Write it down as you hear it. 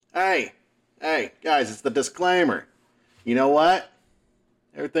Hey, guys, it's the disclaimer. You know what?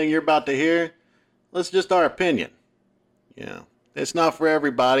 Everything you're about to hear, it's just our opinion. You know, it's not for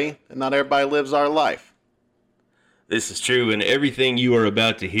everybody, and not everybody lives our life. This is true, and everything you are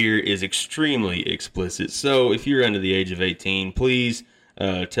about to hear is extremely explicit. So if you're under the age of 18, please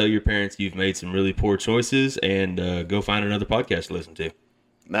tell your parents you've made some really poor choices and go find another podcast to listen to.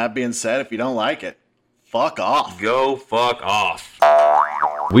 That being said, if you don't like it, fuck off. Go fuck off.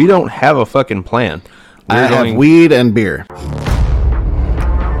 We don't have a fucking plan. I have weed and beer.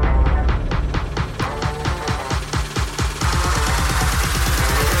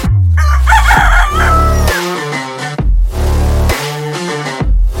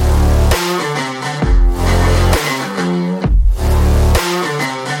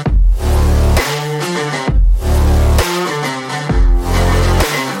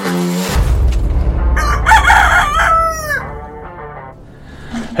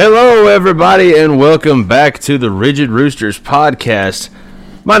 Hello, everybody, and welcome back to the Rigid Roosters podcast.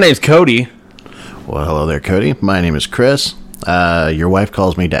 My name's Cody. Well, hello there, Cody. My name is Chris. Your wife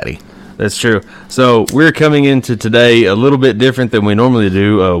calls me Daddy. That's true. So we're coming into today a little bit different than we normally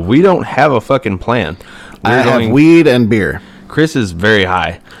do. We don't have a fucking plan. I have weed and beer. Chris is very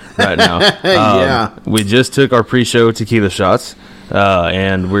high right now. Yeah. We just took our pre-show tequila shots.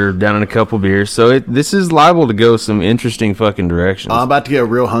 And we're down in a couple beers, so this is liable to go some interesting fucking directions. I'm about to get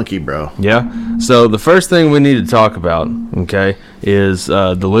real hunky, bro. Yeah. So the first thing we need to talk about, okay, is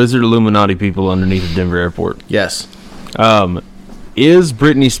the lizard Illuminati people underneath the Denver airport. Yes. Is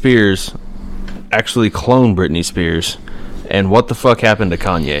Britney Spears actually clone Britney Spears? And what the fuck happened to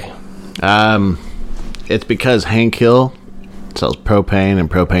Kanye? It's because Hank Hill sells propane and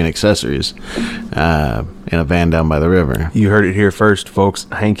propane accessories in a van down by the river. You heard it here first, folks.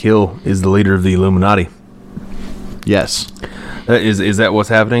 Hank Hill is the leader of the Illuminati. Yes. Is that what's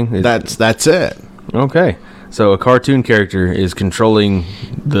happening? That's it. Okay. So a cartoon character is controlling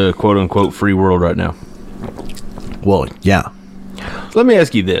the quote-unquote free world right now. Well, yeah. So let me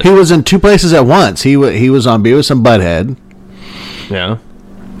ask you this. He was in two places at once. He was on Beavis and Butthead. Yeah.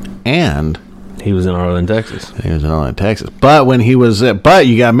 And he was in Arlen, Texas. But when he was but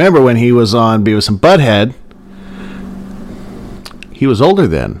you gotta remember, when he was on Beavis and Butthead, he was older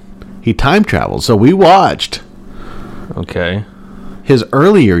then. He time traveled. So we watched his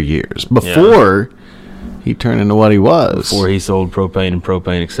earlier years before he turned into what he was. Before he sold propane and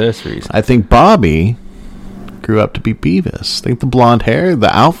propane accessories. I think Bobby grew up to be Beavis. I think the blonde hair,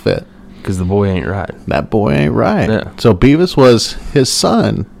 the outfit. Because the boy ain't right. That boy ain't right. Yeah. So Beavis was his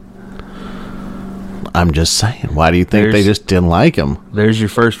son. I'm just saying. Why do you think they just didn't like him? There's your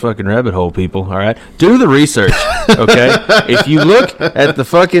first fucking rabbit hole, people. All right? Do the research, okay? If you look at the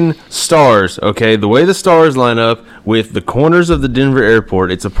fucking stars, okay, the way the stars line up with the corners of the Denver airport,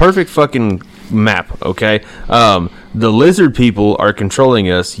 it's a perfect fucking map, okay? The lizard people are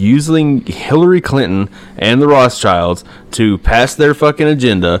controlling us using Hillary Clinton and the Rothschilds to pass their fucking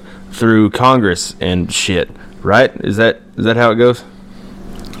agenda through Congress and shit, right? Is that how it goes?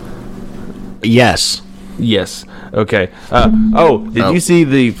 Yes. Okay. Did you see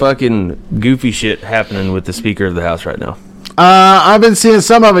the fucking goofy shit happening with the Speaker of the House right now? I've been seeing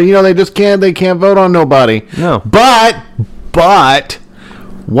some of it. You know, they can't vote on nobody. No. But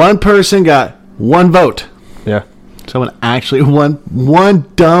one person got one vote. Yeah. Someone actually,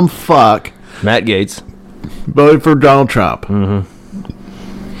 one dumb fuck, Matt Gaetz, voted for Donald Trump.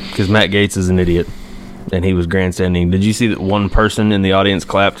 Mm-hmm. Because Matt Gaetz is an idiot, and he was grandstanding. Did you see that one person in the audience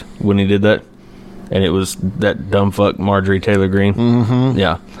clapped when he did that? And it was that dumb fuck Marjorie Taylor Greene. Mm-hmm.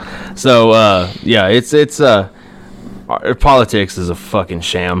 Yeah. So it's politics is a fucking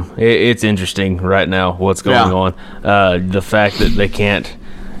sham. It's interesting right now what's going on. The fact that they can't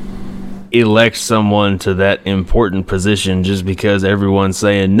elect someone to that important position just because everyone's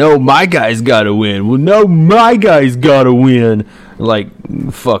saying, no, my guy's got to win. Well, no, my guy's got to win. Like,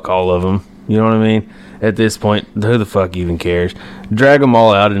 fuck all of them. You know what I mean? At this point, who the fuck even cares? Drag them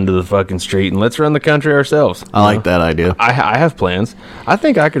all out into the fucking street and let's run the country ourselves. I like that idea. I have plans. I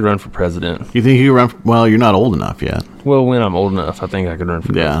think I could run for president. You think you run? Well, you're not old enough yet. Well, when I'm old enough, I think I could run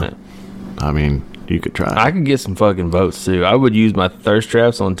for president. I mean, you could try. I could get some fucking votes, too. I would use my thirst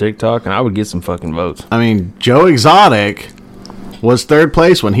traps on TikTok, and I would get some fucking votes. I mean, Joe Exotic was third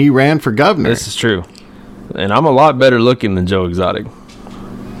place when he ran for governor. This is true. And I'm a lot better looking than Joe Exotic.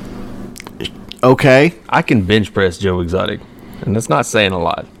 Okay. I can bench press Joe Exotic, and that's not saying a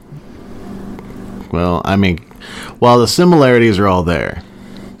lot. Well, I mean, the similarities are all there.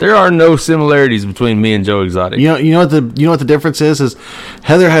 There are no similarities between me and Joe Exotic. You know what the difference is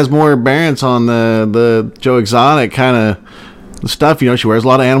Heather has more Barents on the Joe Exotic kind of stuff. You know, she wears a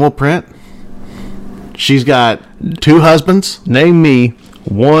lot of animal print. She's got 2 husbands. Name me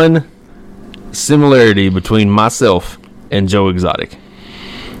one similarity between myself and Joe Exotic.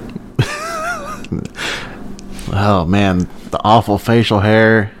 Oh man, the awful facial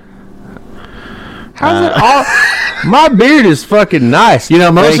hair. How's it all? My beard is fucking nice. You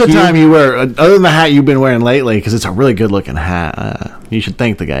know, most Thank of the you. time you wear, other than the hat you've been wearing lately, because it's a really good looking hat. You should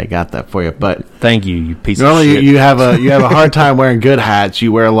thank the guy who got that for you. But Thank you, you piece normally of shit. you have a hard time wearing good hats.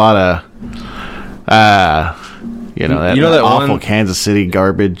 You wear a lot of, that awful one- Kansas City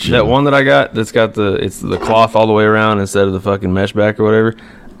garbage. That one that I got that's got it's the cloth all the way around instead of the fucking mesh back or whatever.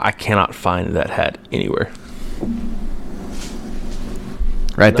 I cannot find that hat anywhere.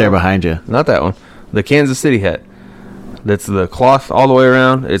 right there behind you. Not that one. The Kansas City hat. That's the cloth all the way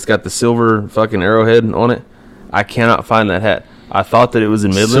around. It's got the silver fucking arrowhead on it. I cannot find that hat. I thought that it was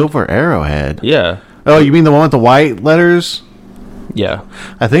in Midland. Silver arrowhead. Yeah. Oh, you mean the one with the white letters? Yeah.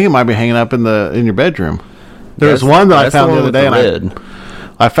 I think it might be hanging up in your bedroom. There was That's- one that I that's found the one other day, with and red.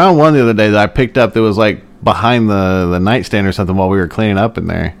 I found one the other day that I picked up that was like behind the nightstand or something while we were cleaning up in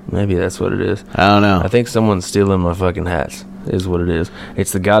there. Maybe that's what it is. I don't know. I think someone's stealing my fucking hats, is what it is.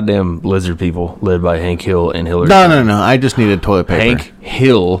 It's the goddamn lizard people led by Hank Hill and Hillary No. I just needed toilet paper. Hank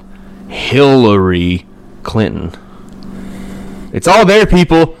Hill, Hillary Clinton. It's all there,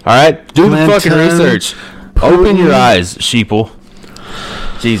 people. All right, do the fucking Clinton, research. Open your eyes, sheeple.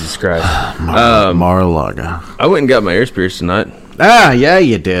 Jesus Christ. Mar-a-Lago. I went and got my ears pierced tonight. Ah, yeah,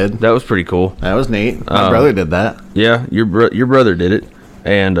 you did. That was pretty cool. That was neat. My brother did that. Yeah, your brother did it,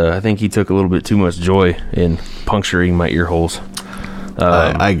 and I think he took a little bit too much joy in puncturing my ear holes.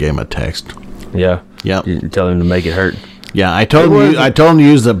 I gave him a text. Yeah. Yep. You tell him to make it hurt. Yeah, I told wasn't- him to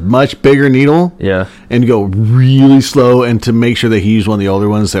use a much bigger needle. Yeah. And go really slow, and to make sure that he used one of the older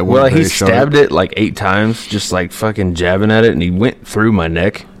ones that weren't Well, very he sharp. stabbed it like 8 times, just like fucking jabbing at it, and he went through my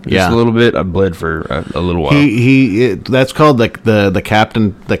neck just Yeah. a little bit. I bled for a little while. That's called the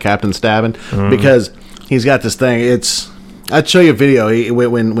captain stabbing, because he's got this thing. I'd show you a video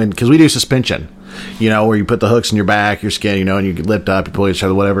when because we do suspension, where you put the hooks in your back, your skin, and you lift up, you pull each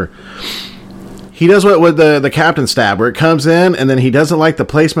other, whatever. He does what with the captain stab, where it comes in, and then he doesn't like the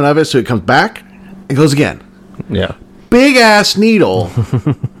placement of it, so it comes back and goes again. Yeah. Big ass needle.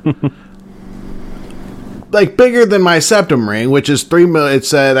 Like bigger than my septum ring, which is 3 mil. It's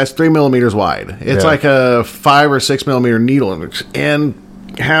that's 3 millimeters wide. It's Yeah. like a 5 or 6 millimeter needle, and it's in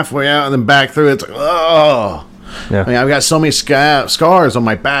halfway out and then back through. It's like, oh. Yeah. I mean, I've got so many scars on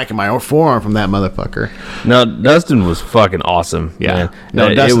my back and my forearm from that motherfucker. No, Dustin was fucking awesome. Yeah. Man. No,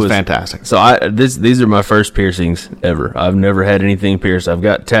 It Dustin's was fantastic. So these are my first piercings ever. I've never had anything pierced. I've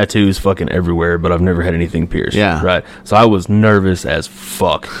got tattoos fucking everywhere, but I've never had anything pierced. Yeah. Right. So I was nervous as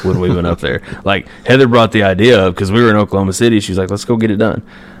fuck when we went up there. Like Heather brought the idea up because we were in Oklahoma City. She was like, "Let's go get it done."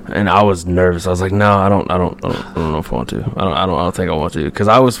 And I was nervous. I was like, "No, I don't know if I want to. I don't think I want to." Because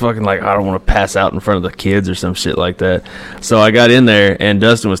I was fucking like, I don't want to pass out in front of the kids or some shit like that. So I got in there, and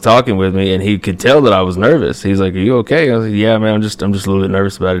Dustin was talking with me, and he could tell that I was nervous. He's like, "Are you okay?" I was like, "Yeah, man. I'm just a little bit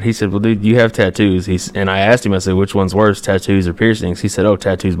nervous about it." He said, "Well, dude, you have tattoos." And I asked him, I said, "Which one's worse, tattoos or piercings?" He said, "Oh,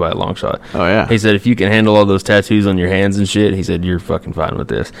 tattoos by a long shot." Oh, yeah. He said, "If you can handle all those tattoos on your hands and shit," he said, "you're fucking fine with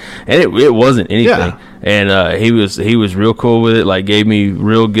this." And it wasn't anything. Yeah. And he was real cool with it. Like gave me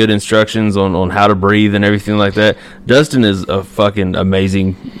real good instructions on how to breathe and everything like that. Dustin is a fucking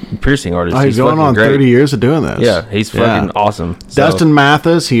amazing piercing artist. Oh, he's going fucking on great. 30 years of doing this. Yeah, he's fucking awesome. So, Dustin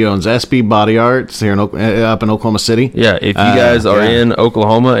Mathis, he owns SB Body Arts here up in Oklahoma City. Yeah, if you guys are in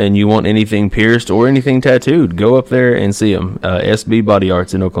Oklahoma and you want anything pierced or anything tattooed, go up there and see him. SB Body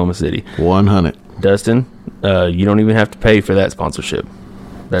Arts in Oklahoma City. 100. Dustin, you don't even have to pay for that sponsorship.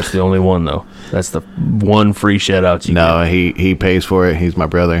 That's the only one though. That's the one free shout out you No, he pays for it. He's my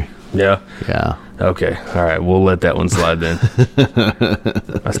brother. get. Yeah. Yeah. Okay. All right. We'll let that one slide then.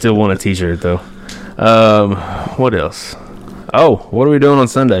 I still want a T-shirt though. What else? Oh, what are we doing on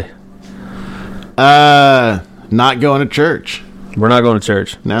Sunday? Not going to church. We're not going to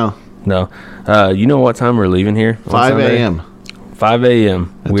church. No. No. You know what time we're leaving here? on 5 Sunday? a.m. 5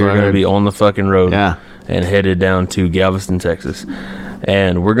 a.m. That's We're what I going to heard. be on the fucking road. Yeah. And headed down to Galveston, Texas.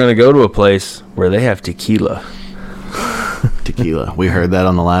 And we're going to go to a place where they have tequila. Tequila. We heard that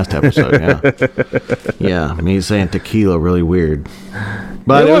on the last episode. Yeah. Yeah. Me saying tequila really weird.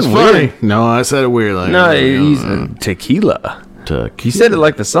 But it was wasn't funny. weird. No, I said it weird. Like, No, he's tequila. tequila. He said it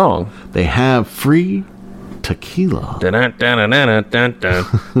like the song. They have free tequila. Dude,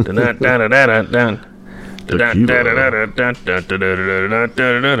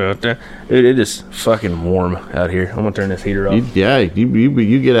 it is fucking warm out here. I'm gonna turn this heater off. You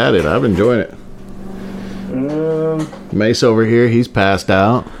get at it. I'm enjoying it. Mace over here, he's passed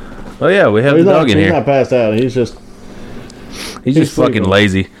out. Oh yeah, we have the dog in He's here. not passed out. He's just He's fucking sleeping.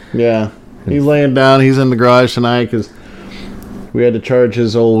 lazy. Yeah. He's laying down. He's in the garage tonight because we had to charge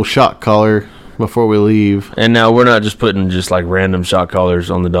his old shock collar before we leave. And now we're not just putting just like random shock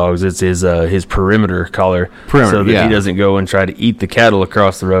collars on the dogs. It's his perimeter collar, so that he doesn't go and try to eat the cattle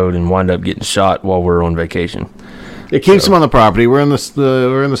across the road and wind up getting shot while we're on vacation. It keeps him on the property. We're in the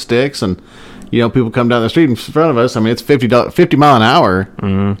sticks, and people come down the street in front of us. I mean, it's 50 mile an hour.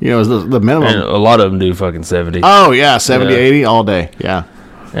 Mm-hmm. Is the minimum. And a lot of them do fucking 70. Oh yeah, 70, 80 all day. Yeah.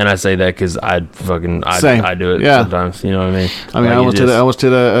 And I say that because I do it sometimes. You know what I mean? I mean, I almost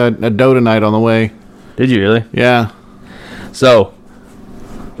hit a doe tonight on the way. Did you really? Yeah. So,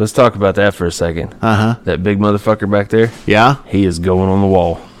 let's talk about that for a second. That big motherfucker back there. Yeah. He is going on the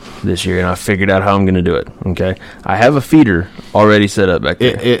wall this year, and I figured out how I'm going to do it. Okay, I have a feeder already set up back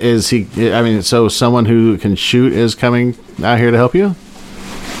there. Is he? I mean, so someone who can shoot is coming out here to help you?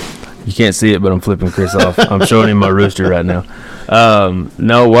 You can't see it, but I'm flipping Chris off. I'm showing him my rooster right now.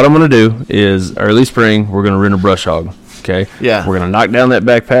 No, what I'm going to do is early spring, we're going to rent a brush hog. Okay. Yeah. We're going to knock down that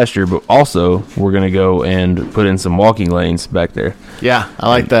back pasture, but also we're going to go and put in some walking lanes back there. Yeah, I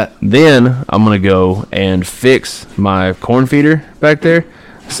like that. Then I'm going to go and fix my corn feeder back there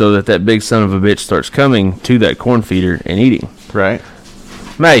so that big son of a bitch starts coming to that corn feeder and eating. Right.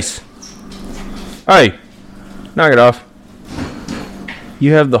 Mace. Hey, knock it off.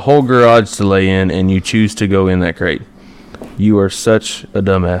 You have the whole garage to lay in, and you choose to go in that crate. You are such a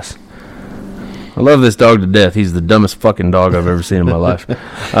dumbass. I love this dog to death. He's the dumbest fucking dog I've ever seen in my life. You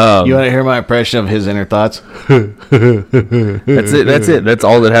want to hear my impression of his inner thoughts? That's it. That's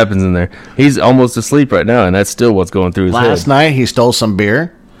all that happens in there. He's almost asleep right now, and that's still what's going through his head. Last night, he stole some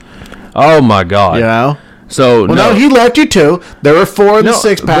beer. Oh, my God. So, no, he left you two. There were 4 in the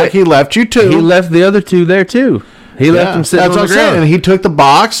 6-pack. He left you 2. He left the other 2 there, too. He left him sitting on the ground. And he took the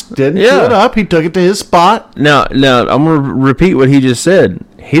box, didn't chew it up. He took it to his spot. Now, I'm going to repeat what he just said.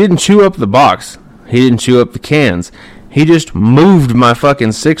 He didn't chew up the box. He didn't chew up the cans. He just moved my fucking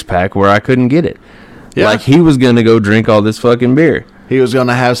 6-pack where I couldn't get it. Yeah. Like he was going to go drink all this fucking beer. He was going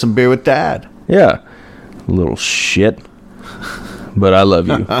to have some beer with Dad. Yeah. Little shit. But I love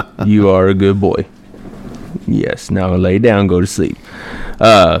you. You are a good boy. Yes. Now lay down, go to sleep.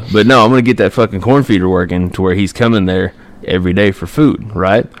 But no, I'm going to get that fucking corn feeder working to where he's coming there every day for food,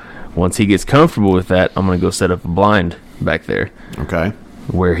 right? Once he gets comfortable with that, I'm going to go set up a blind back there. Okay.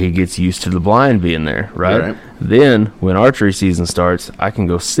 Where he gets used to the blind being there, right? Then, when archery season starts, I can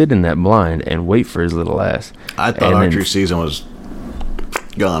go sit in that blind and wait for his little ass. I thought archery season was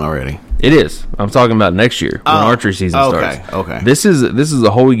gone already. It is. I'm talking about next year when archery season starts. Okay. This is a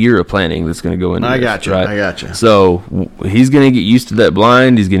whole year of planning that's going to go into this. I got you. So he's going to get used to that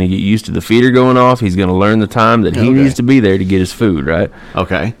blind. He's going to get used to the feeder going off. He's going to learn the time that he needs to be there to get his food, right?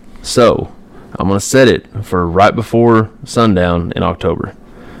 Okay. So I'm going to set it for right before sundown in October.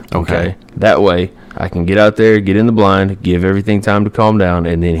 Okay. That way I can get out there, get in the blind, give everything time to calm down,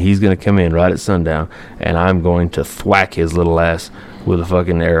 and then he's going to come in right at sundown, and I'm going to thwack his little ass with a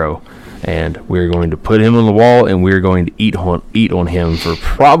fucking arrow. And we're going to put him on the wall, and we're going to eat on him for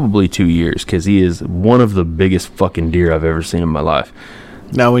probably 2 years, because he is one of the biggest fucking deer I've ever seen in my life.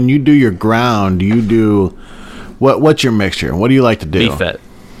 Now, when you do your ground, you do what's your mixture? What do you like to do? Beef fat.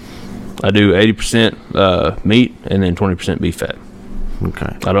 I do 80% meat and then 20% beef fat.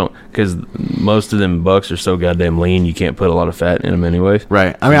 Okay. I don't, because most of them bucks are so goddamn lean, you can't put a lot of fat in them anyways.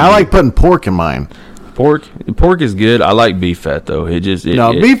 Right. I mean, I like putting pork in mine. Pork is good. I like beef fat though.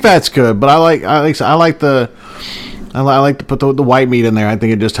 Beef fat's good, but I like to put the white meat in there. I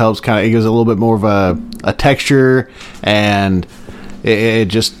think it just helps it gives a little bit more of a texture, and it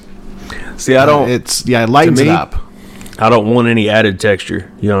just it lightens it up. I don't want any added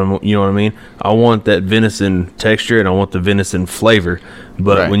texture. You know what I mean? I want that venison texture and I want the venison flavor.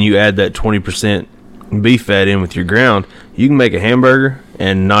 But when you add that 20% beef fat in with your ground, you can make a hamburger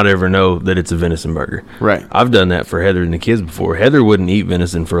and not ever know that it's a venison burger. Right. I've done that for Heather and the kids before. Heather wouldn't eat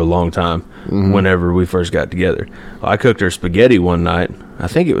venison for a long time whenever we first got together. I cooked her spaghetti one night. I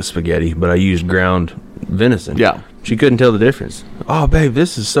think it was spaghetti, but I used ground venison. Yeah. She couldn't tell the difference. Oh, babe,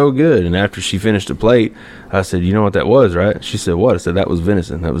 this is so good. And after she finished a plate, I said, you know what that was, right? She said, what? I said, that was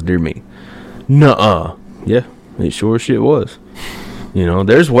venison. That was deer meat. Nuh-uh. Yeah, it sure as shit was. You know,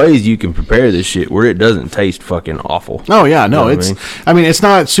 there's ways you can prepare this shit where it doesn't taste fucking awful. Oh, yeah, no, it's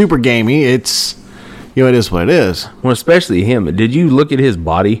not super gamey. It's, it is what it is. Well, especially him. Did you look at his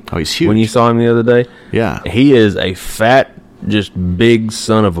body? Oh, he's huge. When you saw him the other day? Yeah. He is a fat, just big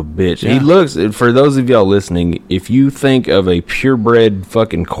son of a bitch. Yeah. He looks, for those of y'all listening, if you think of a purebred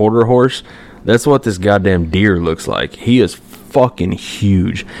fucking quarter horse, That's what this goddamn deer looks like. He is fucking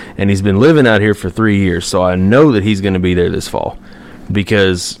huge, and he's been living out here for 3 years, so I know that he's going to be there this fall,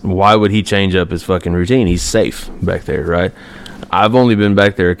 because why would he change up his fucking routine? He's safe back there, right? I've only been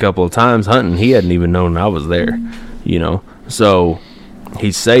back there a couple of times hunting. He hadn't even known I was there, you know? So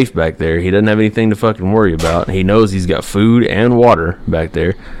he's safe back there. He doesn't have anything to fucking worry about. He knows he's got food and water back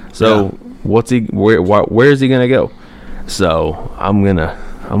there. So where's he gonna go? So I'm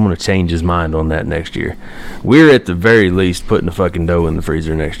gonna change his mind on that next year. We're at the very least putting the fucking dough in the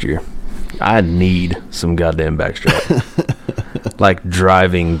freezer next year. I need some goddamn backstrap. Like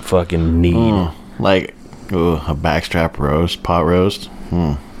driving fucking need. a backstrap roast, pot roast.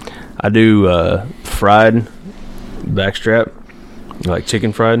 I do fried backstrap, like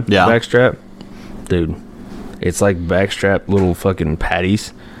chicken fried backstrap. Dude, it's like backstrap little fucking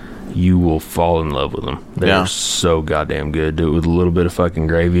patties. You will fall in love with them. They're so goddamn good. Do it with a little bit of fucking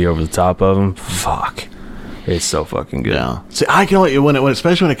gravy over the top of them. Fuck. It's so fucking good. Yeah. See, I can only,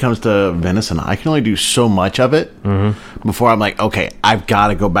 especially when it comes to venison, I can only do so much of it before I'm like, okay, I've got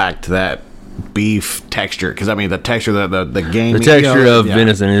to go back to that beef texture. Because, I mean, the texture, the game. The texture of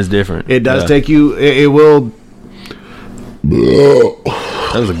venison is different. It does take you, it will.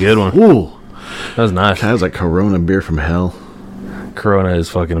 That was a good one. Ooh. That was nice. That was like Corona beer from hell. Corona is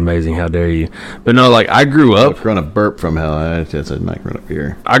fucking amazing. How dare you? But no, like I grew up. Corona burp from hell. It's a not Corona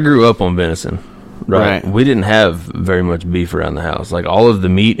beer. I grew up on venison. Right. We didn't have very much beef around the house. Like all of the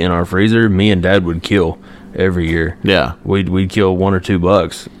meat in our freezer, me and Dad would kill every year. Yeah. We'd kill 1 or 2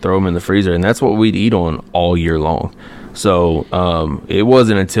 bucks, throw them in the freezer, and that's what we'd eat on all year long. So it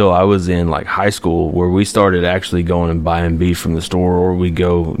wasn't until I was in like high school where we started actually going and buying beef from the store, or we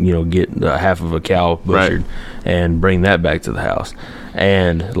go, get half of a cow butchered and bring that back to the house.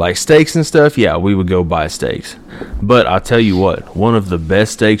 And like steaks and stuff, yeah, we would go buy steaks. But I'll tell you what, one of the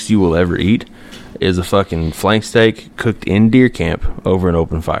best steaks you will ever eat is a fucking flank steak cooked in deer camp over an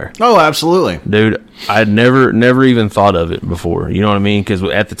open fire. Oh, absolutely. Dude, I'd never even thought of it before. You know what I mean? Because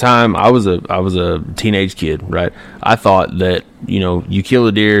at the time, I was a teenage kid, right? I thought that, you kill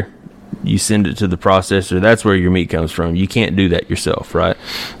a deer, you send it to the processor, that's where your meat comes from. You can't do that yourself, right?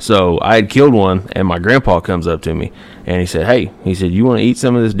 So I had killed one, and my grandpa comes up to me, and he said, you want to eat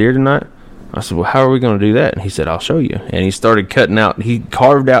some of this deer tonight? I said, well, how are we going to do that? And he said, I'll show you. And he started he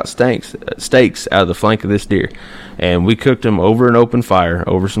carved out steaks out of the flank of this deer. And we cooked them over an open fire,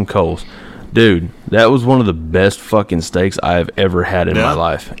 over some coals. Dude, that was one of the best fucking steaks I have ever had in my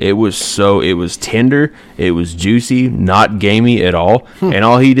life. It was tender, it was juicy, not gamey at all. And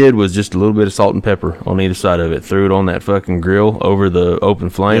all he did was just a little bit of salt and pepper on either side of it. Threw it on that fucking grill over the open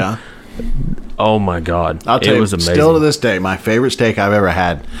flame. Yeah. Oh my God. I'll tell you, it was amazing. Still to this day, my favorite steak I've ever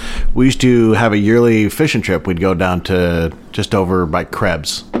had. We used to have a yearly fishing trip. We'd go down to just over by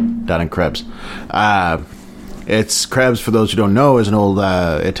Krebs, down in Krebs. It's Krebs, for those who don't know, is an old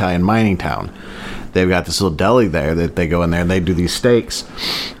Italian mining town. They've got this little deli there that they go in there and they do these steaks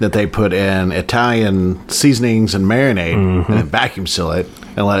that they put in Italian seasonings and marinade and then vacuum seal it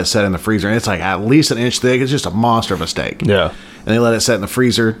and let it set in the freezer. And it's like at least an inch thick. It's just a monster of a steak. Yeah. And they let it set in the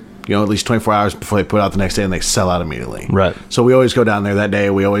freezer, at least 24 hours before they put it out the next day, and they sell out immediately. Right. So we always go down there that day.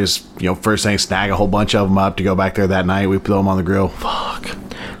 We always, first thing, snag a whole bunch of them up to go back there that night. We put them on the grill. Fuck.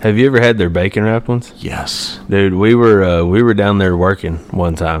 Have you ever had their bacon wrapped ones? Yes. Dude, we were down there working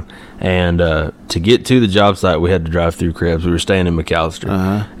one time, and to get to the job site, we had to drive through Krebs. We were staying in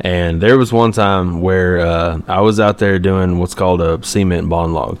McAllister. And there was one time where I was out there doing what's called a cement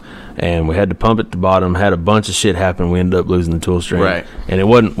bond log. And we had to pump it to bottom, had a bunch of shit happen. We ended up losing the tool string. Right. And it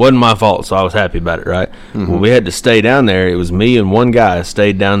wasn't my fault, so I was happy about it, right? Well, we had to stay down there. It was me and one guy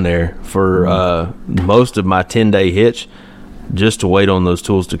stayed down there for most of my 10-day hitch just to wait on those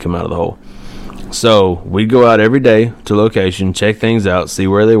tools to come out of the hole. So we'd go out every day to location, check things out, see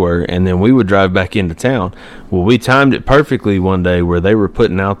where they were, and then we would drive back into town. Well, we timed it perfectly one day where they were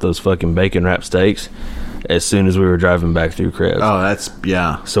putting out those fucking bacon wrap steaks as soon as we were driving back through Krebs.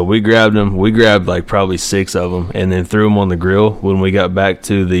 Oh, So we grabbed them. We grabbed like probably 6 of them and then threw them on the grill when we got back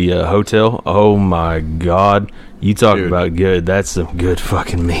to the hotel. Oh my God. You talk about good. That's some good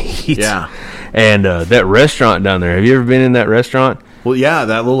fucking meat. Yeah. And that restaurant down there, have you ever been in that restaurant? Well, yeah,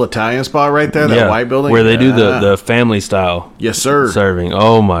 that little Italian spot right there, that white building. Where they do the family style. Yes, sir. Serving.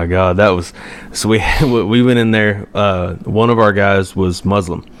 Oh my God. That was, so we went in there. One of our guys was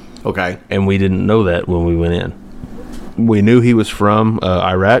Muslim. Okay. And we didn't know that when we went in. We knew he was from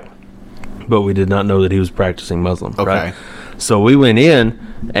Iraq, but we did not know that he was practicing Muslim. Okay. Right? So we went in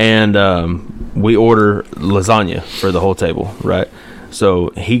and we order lasagna for the whole table, right? So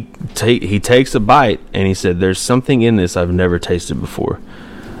he takes a bite and he said, "There's something in this I've never tasted before."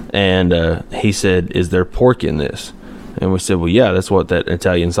 And he said, "Is there pork in this?" And we said, "Well, yeah, that's what that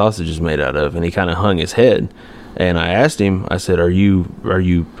Italian sausage is made out of." And he kind of hung his head. And I asked him, I said, "Are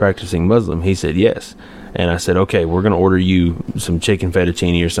you practicing Muslim?" He said, "Yes." And I said, "Okay, we're going to order you some chicken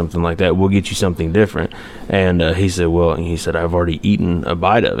fettuccine or something like that. We'll get you something different." And he said, "Well," and he said, "I've already eaten a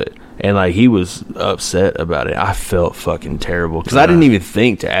bite of it." And like, he was upset about it. I felt fucking terrible because I didn't even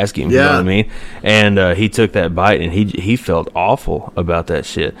think to ask him. You know what I mean? And he took that bite and he felt awful about that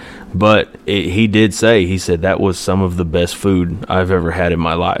shit. But he did say, he said, that was some of the best food I've ever had in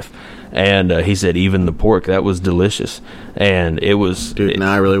my life. And he said even the pork, that was delicious. And it was... Dude,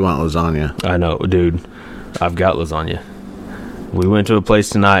 now I really want lasagna. I know, dude. I've got lasagna. We went to a place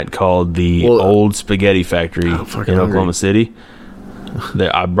tonight called the Old Spaghetti Factory in Oklahoma City.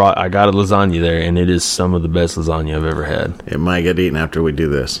 I got a lasagna there, and it is some of the best lasagna I've ever had. It might get eaten after we do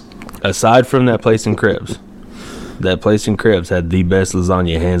this. Aside from that place in Krebs. That place in Krebs had the best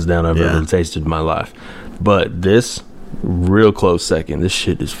lasagna, hands down, I've ever tasted in my life. But this... real close second. This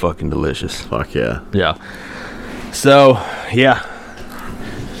shit is fucking delicious. Fuck yeah. Yeah. So, yeah.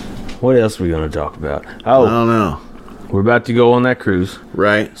 What else are we going to talk about? Oh, I don't know. We're about to go on that cruise.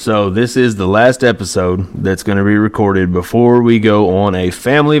 Right. So, this is the last episode that's going to be recorded before we go on a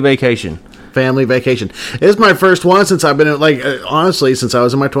family vacation. Family vacation. It's my first one since I've been honestly, since I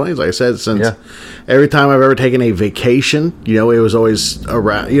was in my 20s. Like I said, every time I've ever taken a vacation, it was always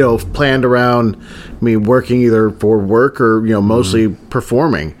around, planned around me working either for work or, mostly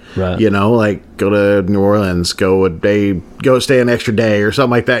performing. Right. Like go to New Orleans, go stay an extra day or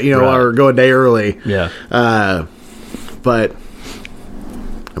something like that, or go a day early. Yeah. But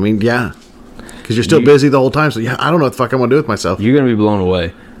I mean, because you're still busy the whole time. So I don't know what the fuck I'm going to do with myself. You're going to be blown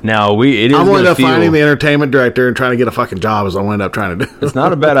away. Now, I'm going to end up finding the entertainment director and trying to get a fucking job is what I end up trying to do. It's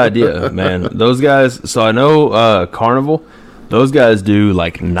not a bad idea, man. Those guys, so I know Carnival, those guys do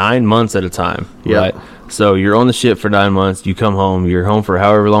like 9 months at a time, right? So you're on the ship for 9 months, you come home, you're home for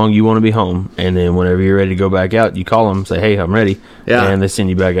however long you want to be home, and then whenever you're ready to go back out, you call them, say, "Hey, I'm ready," and they send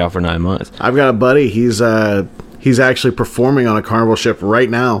you back out for 9 months. I've got a buddy, he's actually performing on a Carnival ship right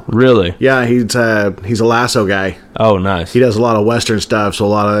now. Really? Yeah, he's a lasso guy. Oh, nice. He does a lot of Western stuff, so a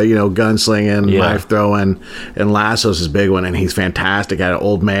lot of, gunslinging, knife throwing, and lasso's his big one, and he's fantastic at it.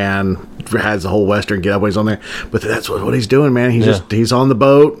 Old man, has the whole Western get up when he's on there. But that's what he's doing, man. He's on the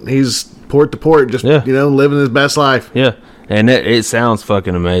boat, he's port to port, just, living his best life. Yeah. And it sounds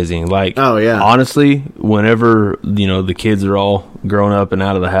fucking amazing. Like, oh, yeah. Honestly, whenever, the kids are all grown up and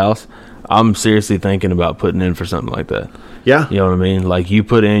out of the house, I'm seriously thinking about putting in for something like that. Yeah. You know what I mean? Like, you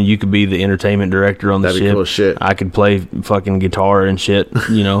put in, you could be the entertainment director on the ship. That'd be cool as shit. I could play fucking guitar and shit,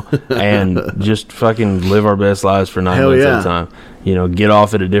 and just fucking live our best lives for 9 months at a time. Get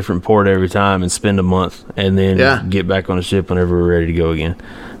off at a different port every time and spend a month, and then get back on the ship whenever we're ready to go again.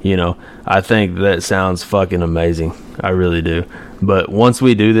 I think that sounds fucking amazing. I really do. But once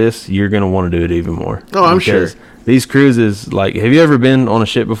we do this, you're going to want to do it even more. Oh, I'm sure. These cruises, like, have you ever been on a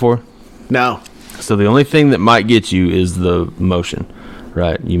ship before? No. So the only thing that might get you is the motion,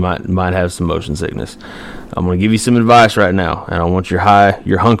 right? You might have some motion sickness. I'm going to give you some advice right now, and I want your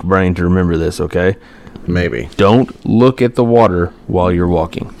hunk brain to remember this, okay? Maybe. Don't look at the water while you're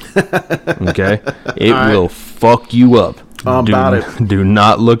walking. Okay? It will fuck you up. About it. Do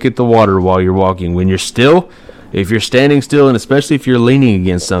not look at the water while you're walking. When you're still, if you're standing still, and especially if you're leaning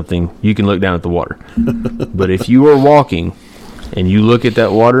against something, you can look down at the water. But if you are walking and you look at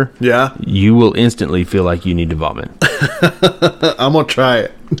that water, you will instantly feel like you need to vomit. I'm gonna try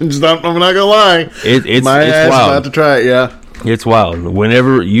it. I'm not gonna lie. It's my ass wild. about to try it. Yeah, it's wild.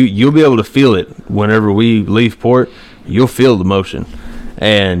 Whenever you'll be able to feel it. Whenever we leave port, you'll feel the motion,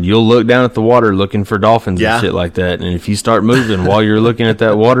 and you'll look down at the water looking for dolphins and shit like that. And if you start moving while you're looking at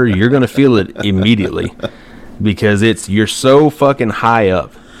that water, you're gonna feel it immediately because you're so fucking high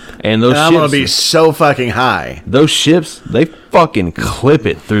up. And those ships, I'm gonna be so fucking high. Those ships, they fucking clip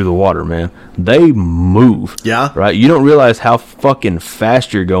it through the water, man. They move. Yeah. Right? You don't realize how fucking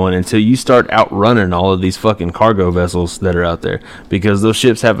fast you're going until you start outrunning all of these fucking cargo vessels that are out there. Because those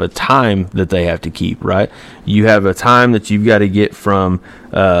ships have a time that they have to keep, right? You have a time that you've got to get from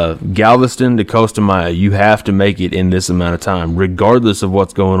Galveston to Costa Maya. You have to make it in this amount of time. Regardless of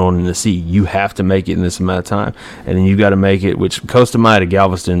what's going on in the sea, you have to make it in this amount of time. And then you've got to make it, which Costa Maya to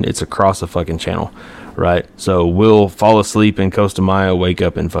Galveston, it's across the fucking channel. Right, so we'll fall asleep in Costa Maya, wake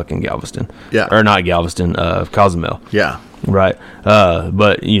up in fucking Galveston. Yeah, or not Galveston, Cozumel. Yeah, right.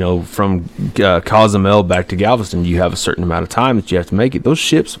 But from Cozumel back to Galveston, you have a certain amount of time that you have to make it. Those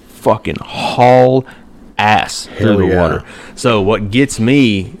ships fucking haul ass through the yeah. water. So what makes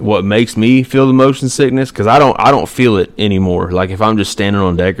me feel the motion sickness, because I don't feel it anymore. Like if I'm just standing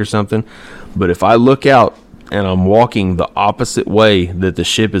on deck or something, but if I look out and I'm walking the opposite way that the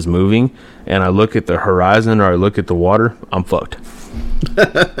ship is moving, and I look at the horizon or I look at the water, I'm fucked.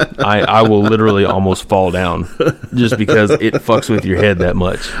 I will literally almost fall down just because it fucks with your head that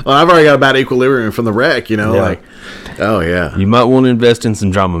much. Well, I've already got a bad equilibrium from the wreck, Yeah. like, oh yeah. You might want to invest in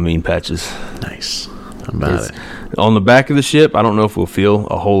some Dramamine patches. Nice. I'm about it. On the back of the ship, I don't know if we'll feel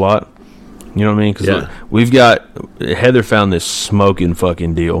a whole lot. You know what I mean? Because Yeah. we've got Heather found this smoking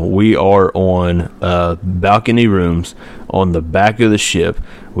fucking deal. We are on balcony rooms on the back of the ship.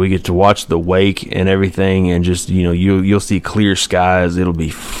 We get to watch the wake and everything, and just you'll see clear skies. It'll be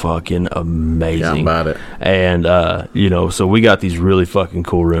fucking amazing. Yeah, I'm about it. And so we got these really fucking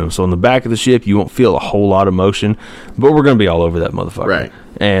cool rooms. So on the back of the ship, you won't feel a whole lot of motion, but we're gonna be all over that motherfucker. Right.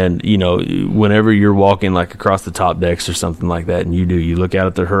 And whenever you're walking like across the top decks or something like that, and you look out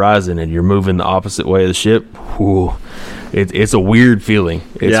at the horizon and you're moving the opposite way of the ship, whew, it's a weird feeling.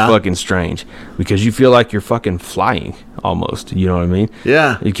 It's fucking strange because you feel like you're fucking flying almost. You know what I mean?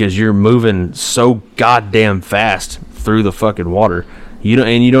 Yeah. Because you're moving so goddamn fast through the fucking water. You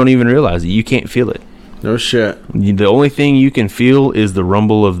don't even realize it. You can't feel it. No shit. The only thing you can feel is the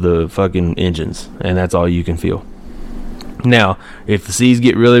rumble of the fucking engines, and that's all you can feel. Now, if the seas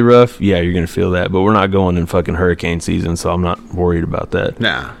get really rough, yeah, you're going to feel that, but we're not going in fucking hurricane season, so I'm not worried about that.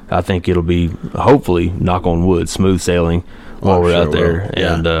 Nah. I think it'll be, hopefully, knock on wood, smooth sailing while I'm we're sure out there, will.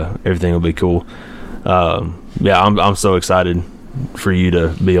 Yeah. and everything will be cool. I'm so excited for you to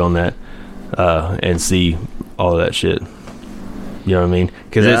be on that and see all of that shit. You know what I mean?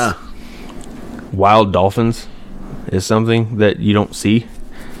 Because it's wild dolphins is something that you don't see.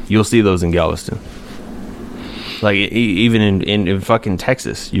 You'll see those in Galveston. Like even in fucking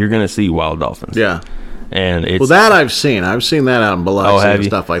Texas, you're gonna see wild dolphins. Yeah. And it's that I've seen that out in Biloxi and you?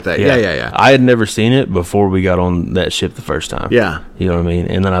 stuff like that. Yeah. I had never seen it before we got on that ship the first time. Yeah. You know what I mean?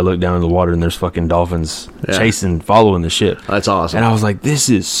 And then I looked down in the water and there's fucking dolphins following the ship. That's awesome. And I was like, this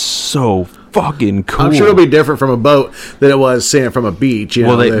is so fucking cool. I'm sure it'll be different from a boat than it was seeing it from a beach.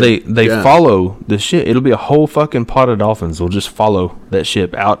 Well, they follow the ship. It'll be a whole fucking pod of dolphins. Will just follow that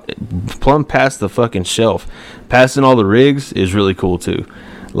ship out, plumb past the fucking shelf. Passing all the rigs is really cool too.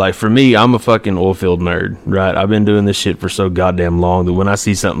 Like for me, I'm a fucking oil field nerd, right? I've been doing this shit for so goddamn long that when I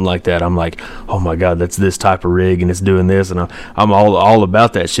see something like that, I'm like, oh my god, that's this type of rig and it's doing this, and I'm all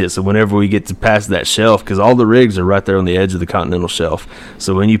about that shit. So whenever we get to pass that shelf, because all the rigs are right there on the edge of the continental shelf,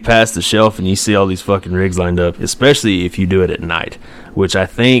 so when you pass the shelf and you see all these fucking rigs lined up, especially if you do it at night, which I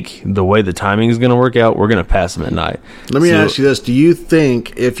think the way the timing is going to work out, we're going to pass them at night. Let me ask you this. Do you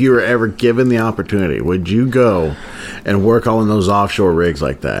think if you were ever given the opportunity, would you go and work on those offshore rigs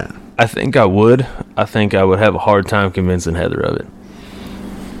like that? I think I would. I think I would have a hard time convincing Heather of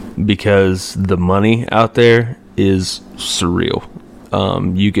it. Because the money out there is surreal.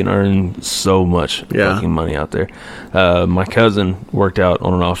 You can earn so much fucking money out there. My cousin worked out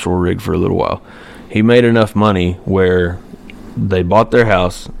on an offshore rig for a little while. He made enough money where they bought their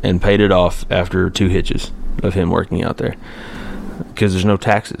house and paid it off after 2 hitches of him working out there. Because there's no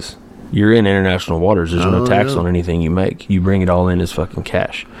taxes. You're in international waters. There's no tax on anything you make. You bring it all in as fucking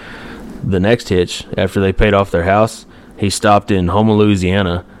cash. The next hitch, after they paid off their house, he stopped in Houma,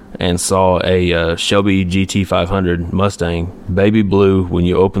 Louisiana, and saw a Shelby GT500 Mustang, baby blue. When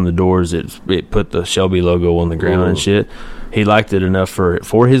you open the doors, it put the Shelby logo on the ground and shit. He liked it enough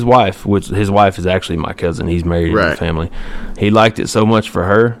for his wife, which his wife is actually my cousin. He's married in the family. He liked it so much for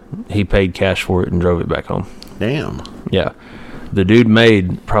her, he paid cash for it and drove it back home. Damn. Yeah. The dude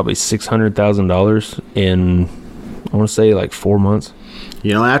made probably $600,000 in, I want to say, like 4 months.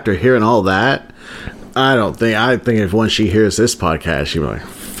 You know, after hearing all that, I think if once she hears this podcast, she'll be like,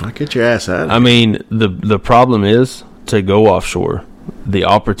 fuck, get your ass out of here. I mean, the problem is to go offshore. The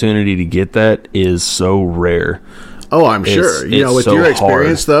opportunity to get that is so rare. Oh, I'm sure. You know, with so your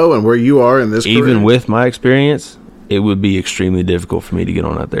experience, though, and where you are in this career. Even with my experience, it would be extremely difficult for me to get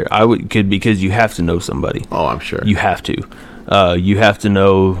on out there. Because you have to know somebody. Oh, I'm sure. You have to. You have to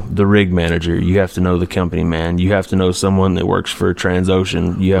know the rig manager. You have to know the company man. You have to know someone that works for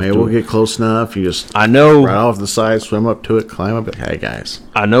Transocean. Maybe we'll get close enough. You just right off the side, swim up to it, climb up. Hey, guys.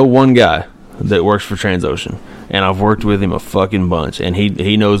 I know one guy that works for Transocean, and I've worked with him a fucking bunch, and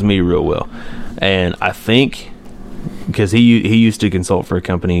he knows me real well. And I think because he used to consult for a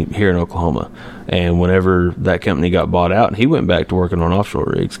company here in Oklahoma, and whenever that company got bought out, he went back to working on offshore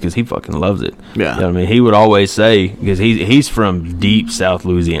rigs because he fucking loves it. Yeah, you know what I mean, he would always say, because he's from deep South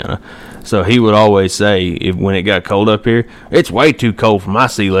Louisiana, So he would always say, when it got cold up here, it's way too cold for my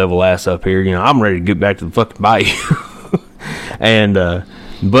sea level ass up here. You know, I'm ready to get back to the fucking bayou. And,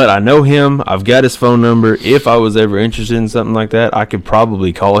 but I know him. I've got his phone number. If I was ever interested in something like that, I could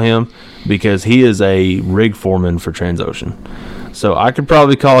probably call him because he is a rig foreman for Transocean. So I could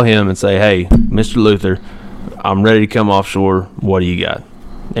probably call him and say, hey, Mr. Luther, I'm ready to come offshore. What do you got?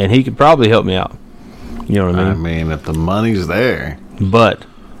 And he could probably help me out. You know what I mean? I mean, if the money's there. But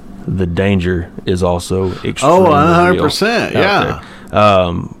the danger is also extremely 100%. Yeah.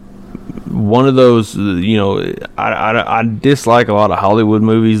 One of those, you know, I dislike a lot of Hollywood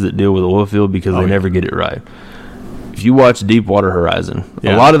movies that deal with oil field because they never get it right. If you watch Deepwater Horizon,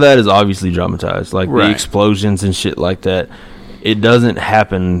 a lot of that is obviously dramatized, like the explosions and shit like that. It doesn't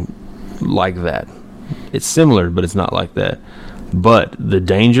happen like that. It's similar, but it's not like that. But the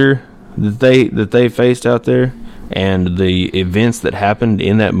danger that they faced out there and the events that happened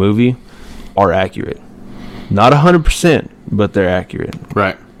in that movie are accurate. Not 100%, but they're accurate.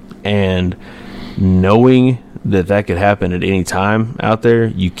 Right. And knowing that could happen at any time out there,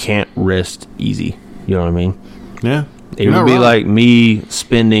 you can't rest easy. You know what I mean? Yeah. It would be like me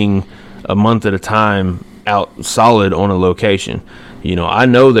spending a month at a time out solid on a location. You know, I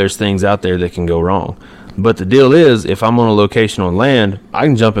know there's things out there that can go wrong. But the deal is, if I'm on a location on land, I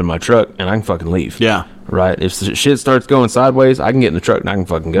can jump in my truck and I can fucking leave. Yeah. Right? If shit starts going sideways, I can get in the truck and I can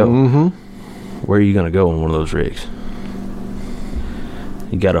fucking go. Mm-hmm. Where are you going to go on one of those rigs?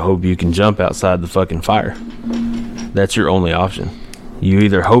 You got to hope you can jump outside the fucking fire. That's your only option. You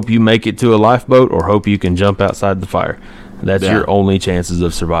either hope you make it to a lifeboat or hope you can jump outside the fire. That's your only chances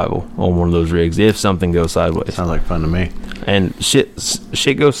of survival on one of those rigs if something goes sideways. Sounds like fun to me. And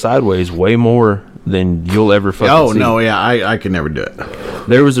shit goes sideways way more than you'll ever fucking see. No, yeah, I could never do it.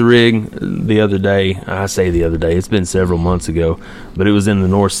 There was a rig the other day. I say the other day. It's been several months ago, but it was in the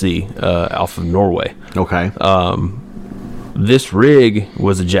North Sea, off of Norway. Okay. This rig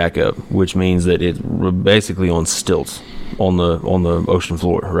was a jackup, which means that it's basically on stilts on the ocean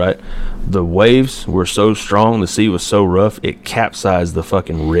floor, right? The waves were so strong, the sea was so rough, it capsized the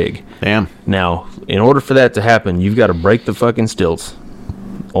fucking rig. Damn. Now, in order for that to happen, you've got to break the fucking stilts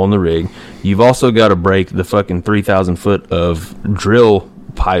on the rig. You've also got to break the fucking 3,000 foot of drill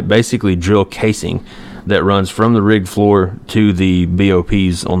pipe, basically drill casing that runs from the rig floor to the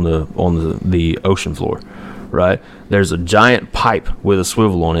BOPs on the ocean floor. Right? There's a giant pipe with a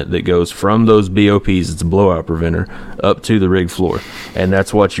swivel on it that goes from those BOPs, it's a blowout preventer, up to the rig floor. And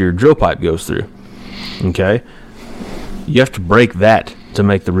that's what your drill pipe goes through. Okay? You have to break that to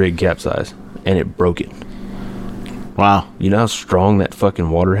make the rig capsize. And it broke it. Wow. You know how strong that fucking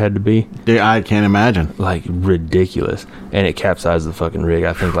water had to be? Dude, I can't imagine. Like, ridiculous. And it capsized the fucking rig.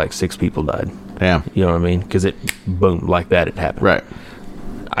 I think like 6 people died. Damn. You know what I mean? Because it, boom, like that it happened. Right.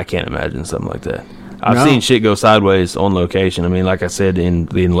 I can't imagine something like that. I've seen shit go sideways on location. I mean, like I said in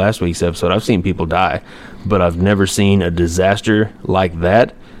last week's episode, I've seen people die, but I've never seen a disaster like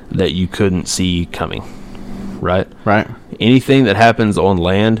that you couldn't see coming. Right? Right. Anything that happens on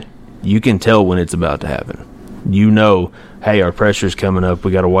land, you can tell when it's about to happen. You know, hey, our pressure's coming up.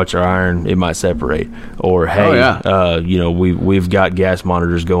 We got to watch our iron. It might separate. Or, hey, you know, we've got gas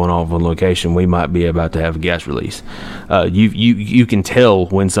monitors going off on location. We might be about to have a gas release. You can tell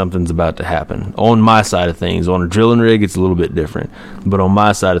when something's about to happen. On my side of things, on a drilling rig, it's a little bit different. But on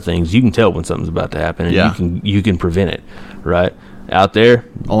my side of things, you can tell when something's about to happen, and you can prevent it. Right? Out there,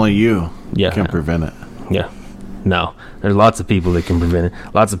 only you can prevent it. Yeah. No, there's lots of people that can prevent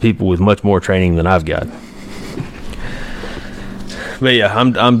it. Lots of people with much more training than I've got. But yeah,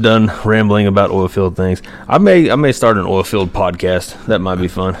 I'm done rambling about oil field things. I may start an oil field podcast. That might be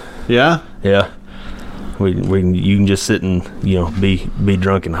fun. Yeah? Yeah. You can just sit and, you know, be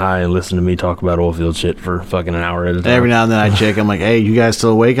drunk and high and listen to me talk about oil field shit for fucking an hour at a time. Every now and then I check. I'm like, hey, you guys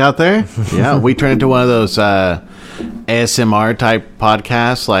still awake out there? Yeah, we turn into one of those ASMR type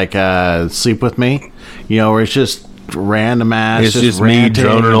podcasts like Sleep With Me. You know, where it's just random ass. It's just me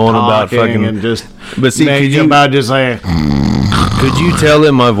droning on about fucking and just. But see, about just like. Could you tell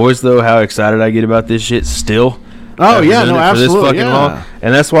in my voice though how excited I get about this shit still? Oh yeah, no, absolutely. Long?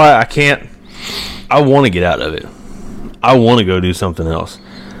 And that's why I can't. I want to get out of it. I want to go do something else,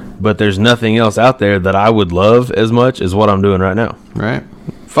 but there's nothing else out there that I would love as much as what I'm doing right now. Right?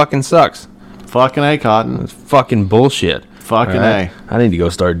 Fucking sucks. Fucking A, Cotton. It's fucking bullshit. Fucking A. I need to go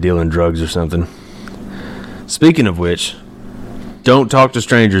start dealing drugs or something. Speaking of which, don't talk to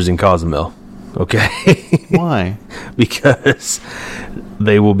strangers in Cozumel. Okay? Why? Because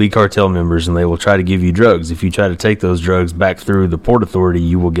they will be cartel members and they will try to give you drugs. If you try to take those drugs back through the Port Authority,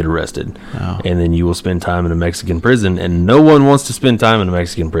 you will get arrested. Oh. And then you will spend time in a Mexican prison, and no one wants to spend time in a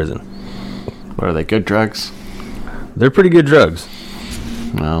Mexican prison. What are they? Good drugs? They're pretty good drugs,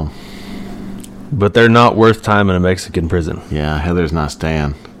 No. but they're not worth time in a Mexican prison. Yeah, Heather's not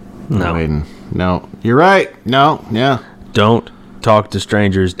staying. No. Waiting. No. You're right. No. Yeah. Don't talk to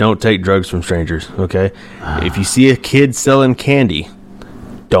strangers. Don't take drugs from strangers, okay? If you see a kid selling candy,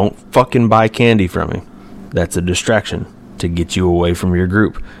 don't fucking buy candy from him. That's a distraction to get you away from your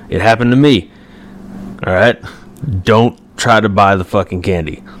group. It happened to me. All right? Don't try to buy the fucking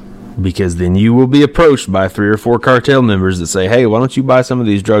candy, because then you will be approached by 3 or 4 cartel members that say, hey, why don't you buy some of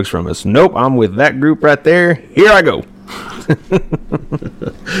these drugs from us? Nope, I'm with that group right there. Here I go.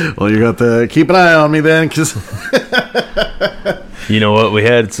 Well, you got to keep an eye on me then, because You know what? We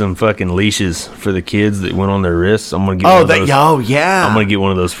had some fucking leashes for the kids that went on their wrists. I'm gonna get one of those. yeah. I'm gonna get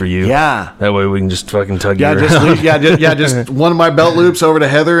one of those for you. Yeah. That way we can just fucking tug Yeah, you just around. just one of my belt loops over to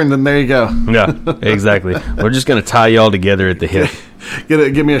Heather, and then there you go. Yeah, exactly. We're just gonna tie you all together at the hip.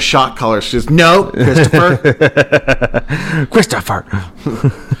 Give me a shock collar. She's no, Christopher. Christopher.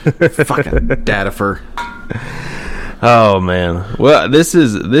 Fucking Dadifer. Oh man. Well, this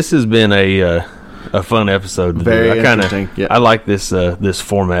has been a fun episode. To Very do. interesting, yeah. I like this this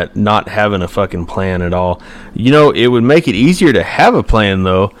format, not having a fucking plan at all. You know, it would make it easier to have a plan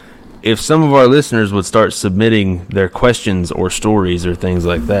though, if some of our listeners would start submitting their questions or stories or things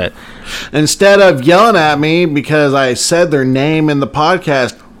like that. Instead of yelling at me because I said their name in the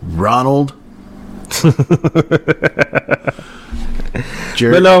podcast, Ronald.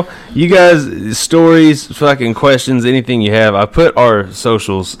 Jerk. But no, you guys, stories, fucking questions, anything you have, I put our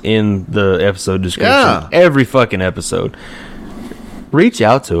socials in the episode description. Yeah. Every fucking episode. Reach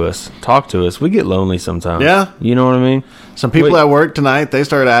out to us. Talk to us. We get lonely sometimes. Yeah. You know what I mean? Some people Wait. at work tonight, they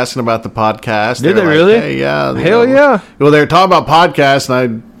started asking about the podcast. Did were they really? Hey, yeah. Hell yeah. Well, they were talking about podcasts,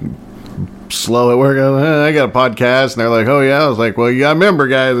 and I slow at work. I got a podcast, and they're like, "Oh yeah." I was like, "Well, you got to remember,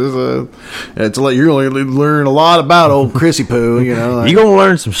 guys, it's like you're going to learn a lot about old Chrissy Poo, you know." Like, You're going to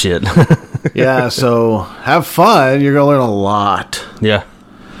learn some shit. yeah, so have fun. You're going to learn a lot. Yeah.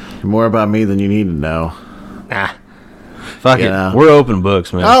 More about me than you need to know. Ah. Fuck Yeah. it. We're open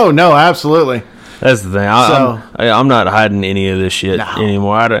books, man. Oh no, absolutely. That's the thing. I'm not hiding any of this shit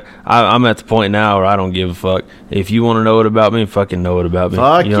anymore. I'm at the point now where I don't give a fuck. If you want to know it about me, fucking know it about me.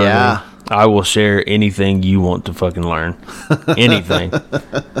 Fuck You know what I yeah. mean? I will share anything you want to fucking learn. Anything.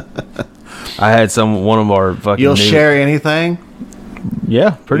 I had one of our fucking. You'll share anything.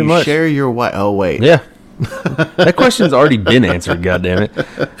 Yeah, pretty You much. share your what? Oh wait. Yeah. That question's already been answered. God damn it.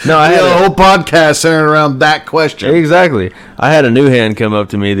 No, I We had had a a, whole podcast centered around that question. exactly. I had a new hand come up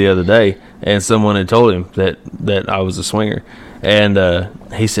to me the other day, and someone had told him that I was a swinger, and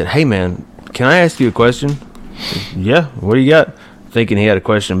he said, "Hey man, can I ask you a question?" Yeah. What do you got? Thinking he had a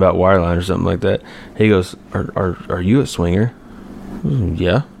question about wireline or something like that. He goes, "Are you a swinger?"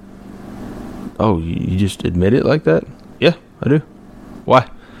 Yeah. Oh, you just admit it like that? Yeah, I do. Why?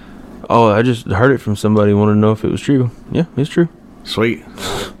 Oh, I just heard it from somebody. Wanted to know if it was true. Yeah, it's true. Sweet.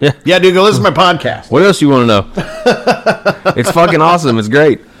 Yeah. Yeah, dude, go listen to my podcast. What else you want to know? It's fucking awesome. It's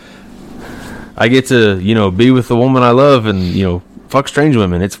great. I get to, be with the woman I love and, fuck strange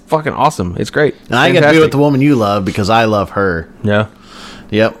women. It's fucking awesome. It's great. And I get to be with the woman you love because I love her. Yeah.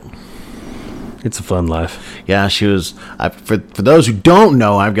 Yep. It's a fun life. Yeah, she was. For those who don't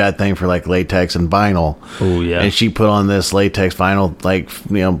know, I've got a thing for like latex and vinyl. Oh, yeah. And she put on this latex vinyl,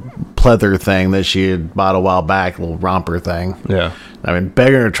 pleather thing that she had bought a while back, a little romper thing. Yeah. I've been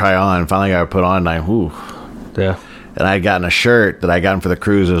begging her to try on. Finally got her put on, and Yeah. And I had gotten a shirt that I got for the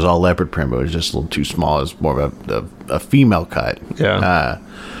cruise. It was all leopard print, but it was just a little too small. It was more of a female cut. Yeah.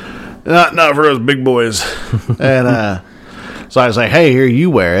 Not for us big boys. And so I was like, hey, here, you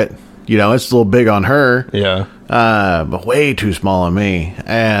wear it. It's a little big on her. Yeah. But way too small on me.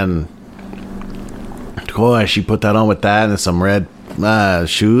 And boy, she put that on with that and some red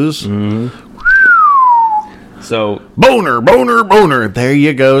shoes. Mm-hmm. So Boner. There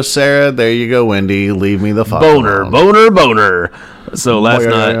you go, Sarah. There you go, Wendy. Leave me the fuck boner. alone. So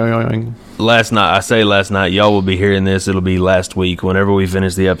last night, y'all will be hearing this. It'll be last week whenever we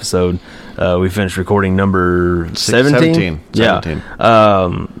finish the episode. We finished recording number 17. 17.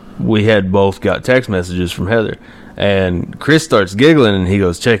 Yeah. We had both got text messages from Heather, and Chris starts giggling and he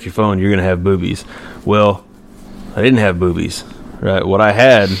goes, check your phone, you're gonna have boobies. Well, I didn't have boobies, right? What I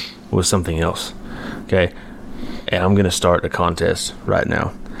had was something else. Okay. And I'm gonna start a contest right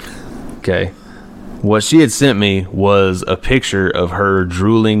now. Okay. What she had sent me was a picture of her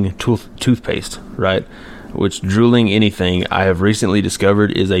drooling toothpaste, right? Which drooling anything I have recently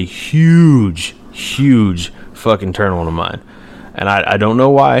discovered is a huge fucking turn on of mine. And I don't know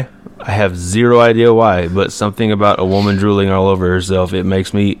why. I have zero idea why, but something about a woman drooling all over herself, it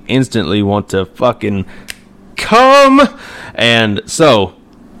makes me instantly want to fucking come. And so,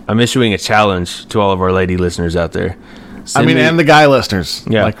 I'm issuing a challenge to all of our lady listeners out there. I mean, and the guy listeners.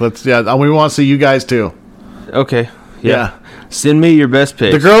 Yeah. Like, we want to see you guys too. Okay. Yeah. Send me your best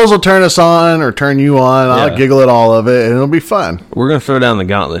pics. The girls will turn us on or turn you on. Yeah. I'll giggle at all of it, and it'll be fun. We're going to throw down the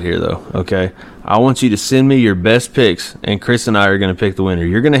gauntlet here, though, okay? I want you to send me your best picks, and Chris and I are going to pick the winner.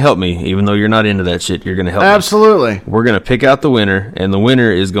 You're going to help me, even though you're not into that shit. You're going to help Absolutely. me. We're going to pick out the winner, and the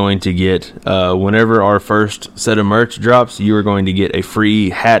winner is going to get, whenever our first set of merch drops, you are going to get a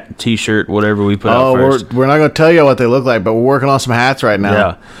free hat, T-shirt, whatever we put out first. We're not going to tell you what they look like, but we're working on some hats right now.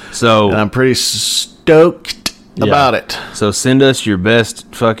 Yeah. So, And I'm pretty stoked about it. So send us your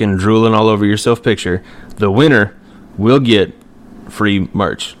best fucking drooling all over yourself picture. The winner will get free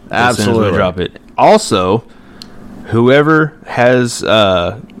merch as soon as Absolutely. we drop it. Also, whoever has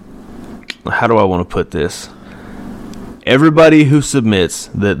how do I want to put this? Everybody who submits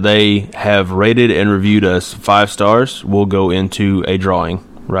that they have rated and reviewed us 5 stars will go into a drawing,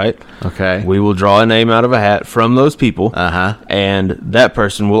 right? Okay. We will draw a name out of a hat from those people. Uh-huh. And that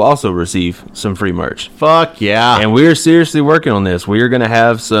person will also receive some free merch. Fuck yeah. And we are seriously working on this. We are going to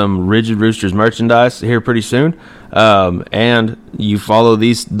have some Rigid Roosters merchandise here pretty soon. And you follow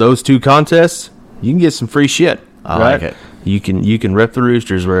those 2 contests, you can get some free shit. I like it. You can rep the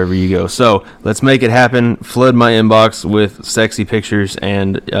Roosters wherever you go. So let's make it happen. Flood my inbox with sexy pictures,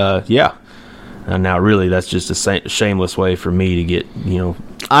 and yeah. And now, really, that's just a shameless way for me to get,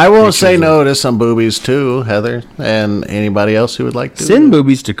 I won't say no to some boobies too, Heather, and anybody else who would like to. Send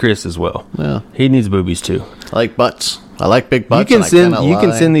boobies to Chris as well. Yeah. He needs boobies too. I like butts. I like big butts. You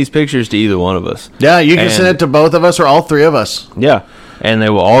can send these pictures to either one of us. Yeah, you can And- send it to both of us or all 3 of us. Yeah, and they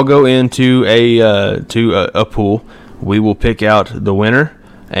will all go into a pool. We will pick out the winner,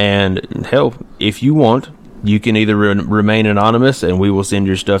 and hell, if you want, you can either remain anonymous, and we will send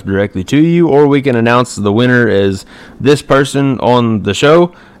your stuff directly to you, or we can announce the winner as this person on the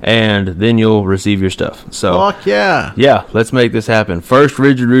show, and then you'll receive your stuff. So, Fuck yeah. yeah, let's make this happen. First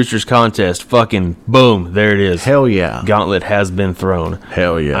Rigid Roosters contest, fucking boom, there it is. Hell yeah. Gauntlet has been thrown.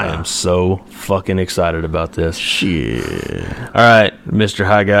 Hell yeah. I am so fucking excited about this. Shit. All right, Mr.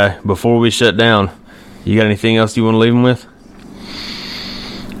 High Guy, before we shut down, you got anything else you want to leave him with?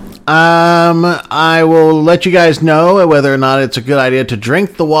 I will let you guys know whether or not it's a good idea to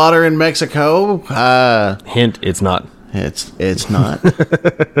drink the water in Mexico. Hint, it's not. It's not. But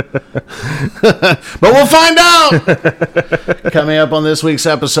we'll find out. Coming up on this week's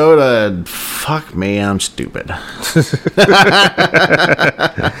episode, fuck me, I'm stupid.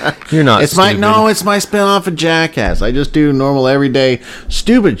 You're not It's stupid. it's my spin-off of Jackass. I just do normal everyday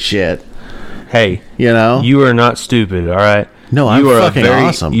stupid shit, Hey, you you are not stupid, all right? No, I'm You are fucking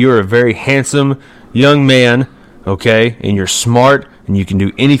awesome. You are a very handsome young man, okay? And you're smart, and you can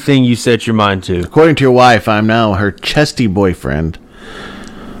do anything you set your mind to. According to your wife, I'm now her chesty boyfriend.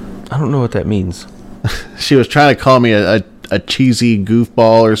 I don't know what that means. She was trying to call me a cheesy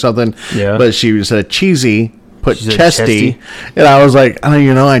goofball or something. Yeah. But she said cheesy, put She said chesty. chesty? And I was like,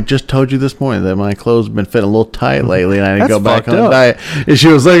 I just told you this morning that my clothes have been fitting a little tight lately, and I need to That's go back fucked on the up. diet. And she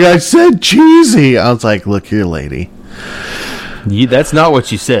was like, I said cheesy. I was like, look here, lady. That's not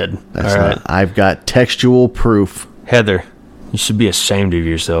what you said, That's all right? not. I've got textual proof. Heather, you should be ashamed of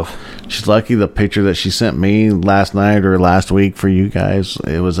yourself. She's lucky the picture that she sent me last night or last week for you guys.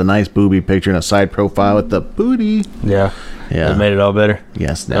 It was a nice booby picture and a side profile with the booty. Yeah. Yeah. That made it all better?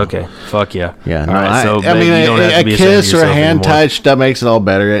 Yes. No. Okay. Fuck yeah. Yeah. All No, right. So, I babe, mean, you don't have to be a ashamed of kiss or a yourself hand anymore. touch, that makes it all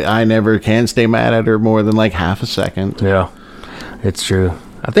better. I never can stay mad at her more than like half a second. Yeah. It's true.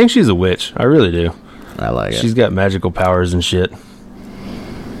 I think she's a witch. I really do. I like it. She's got magical powers and shit.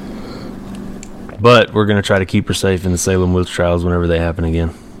 But we're going to try to keep her safe in the Salem witch trials whenever they happen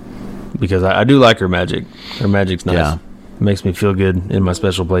again. Because I do like her magic. Her magic's nice. Yeah. It makes me feel good in my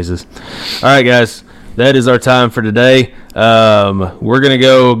special places. All right, guys. That is our time for today. We're going to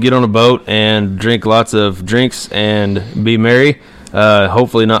go get on a boat and drink lots of drinks and be merry.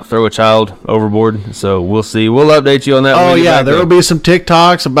 Hopefully not throw a child overboard. So we'll see. We'll update you on that. when Oh, we get yeah. back There up. will be some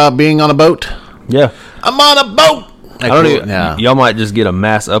TikToks about being on a boat. Yeah. I'm on a boat. I don't even, Yeah. y'all might just get a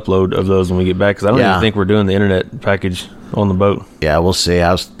mass upload of those when we get back, because I don't Yeah. even think we're doing the internet package on the boat. Yeah, we'll see.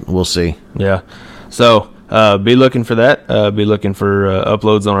 We'll see. Yeah. So be looking for that. Be looking for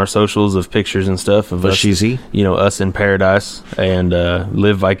uploads on our socials of pictures and stuff of us, cheesy. us in paradise, and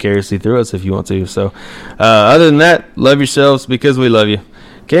live vicariously through us if you want to. So other than that, love yourselves because we love you.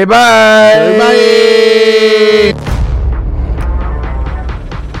 Okay, bye. Bye.